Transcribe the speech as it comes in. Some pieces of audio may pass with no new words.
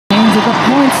means that the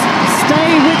points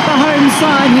stay with the home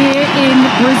side here in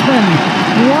Brisbane.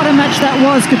 What a match that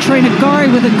was. Katrina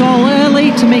Gorry with a goal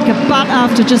early. Tamika Butt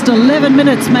after just 11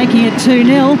 minutes making it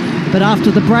 2-0. But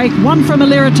after the break, one from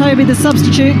Alira Toby, the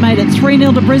substitute, made it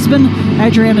 3-0 to Brisbane.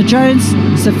 Adriana Jones,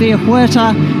 Sophia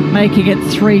Huerta making it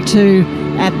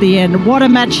 3-2 at the end. What a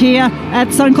match here at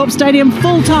Suncorp Stadium.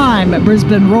 Full time at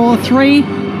Brisbane Roar 3,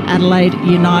 Adelaide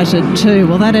United 2.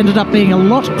 Well, that ended up being a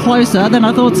lot closer than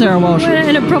I thought, Sarah Walsh. Well,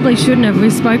 and it probably shouldn't have.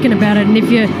 We've spoken about it. And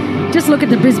if you just look at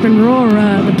the Brisbane Roar,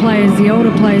 the players, the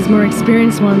older players, more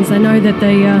experienced ones, they know that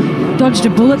they dodged a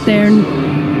bullet there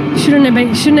and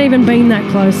shouldn't even been that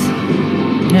close.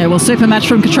 Yeah, well, super match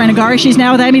from Katrina Gorry. She's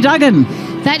now with Amy Duggan.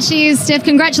 That she is, Steph.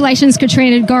 Congratulations,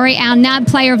 Katrina Gorry, our NAB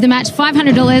player of the match.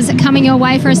 $500 coming your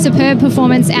way for a superb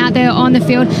performance out there on the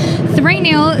field.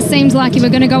 3-0 seemed like you were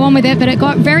going to go on with it, but it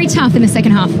got very tough in the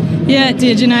second half. Yeah, it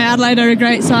did. You know, Adelaide are a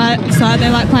great side. They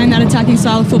like playing that attacking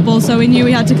style of football, so we knew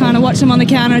we had to kind of watch them on the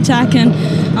counter-attack, and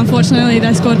unfortunately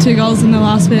they scored 2 goals in the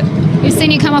last bit. We've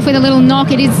seen you come off with a little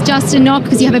knock. It is just a knock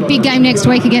because you have a big game next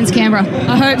week against Canberra.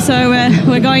 I hope so.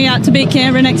 We're going out to beat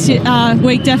Canberra next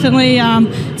week, definitely.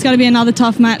 It's going to be another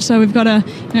tough match, so we've got to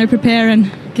prepare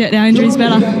and get our injuries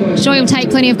better. Sure, you'll take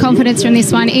plenty of confidence from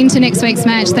this one into next week's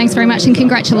match. Thanks very much and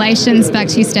congratulations. Back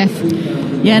to you, Steph.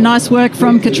 Yeah, nice work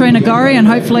from Katrina Gorry, and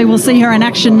hopefully we'll see her in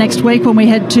action next week when we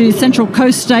head to Central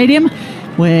Coast Stadium,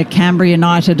 where Canberra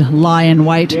United lie in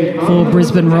wait for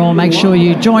Brisbane Roar. Make sure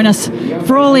you join us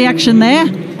for all the action there.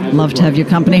 Love to have your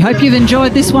company. Hope you've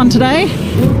enjoyed this one today.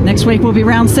 Next week will be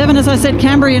round 7. As I said,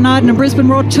 Canberra United and Brisbane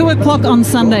Roar, 2 o'clock on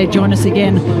Sunday. Join us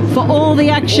again for all the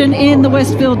action in the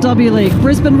Westfield WLeague.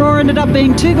 Brisbane Roar ended up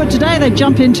being too good today. They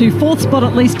jump into 4th spot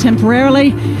at least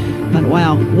temporarily. But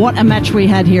wow, what a match we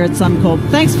had here at Suncorp.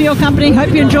 Thanks for your company.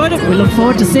 Hope you enjoyed it. We look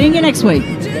forward to seeing you next week.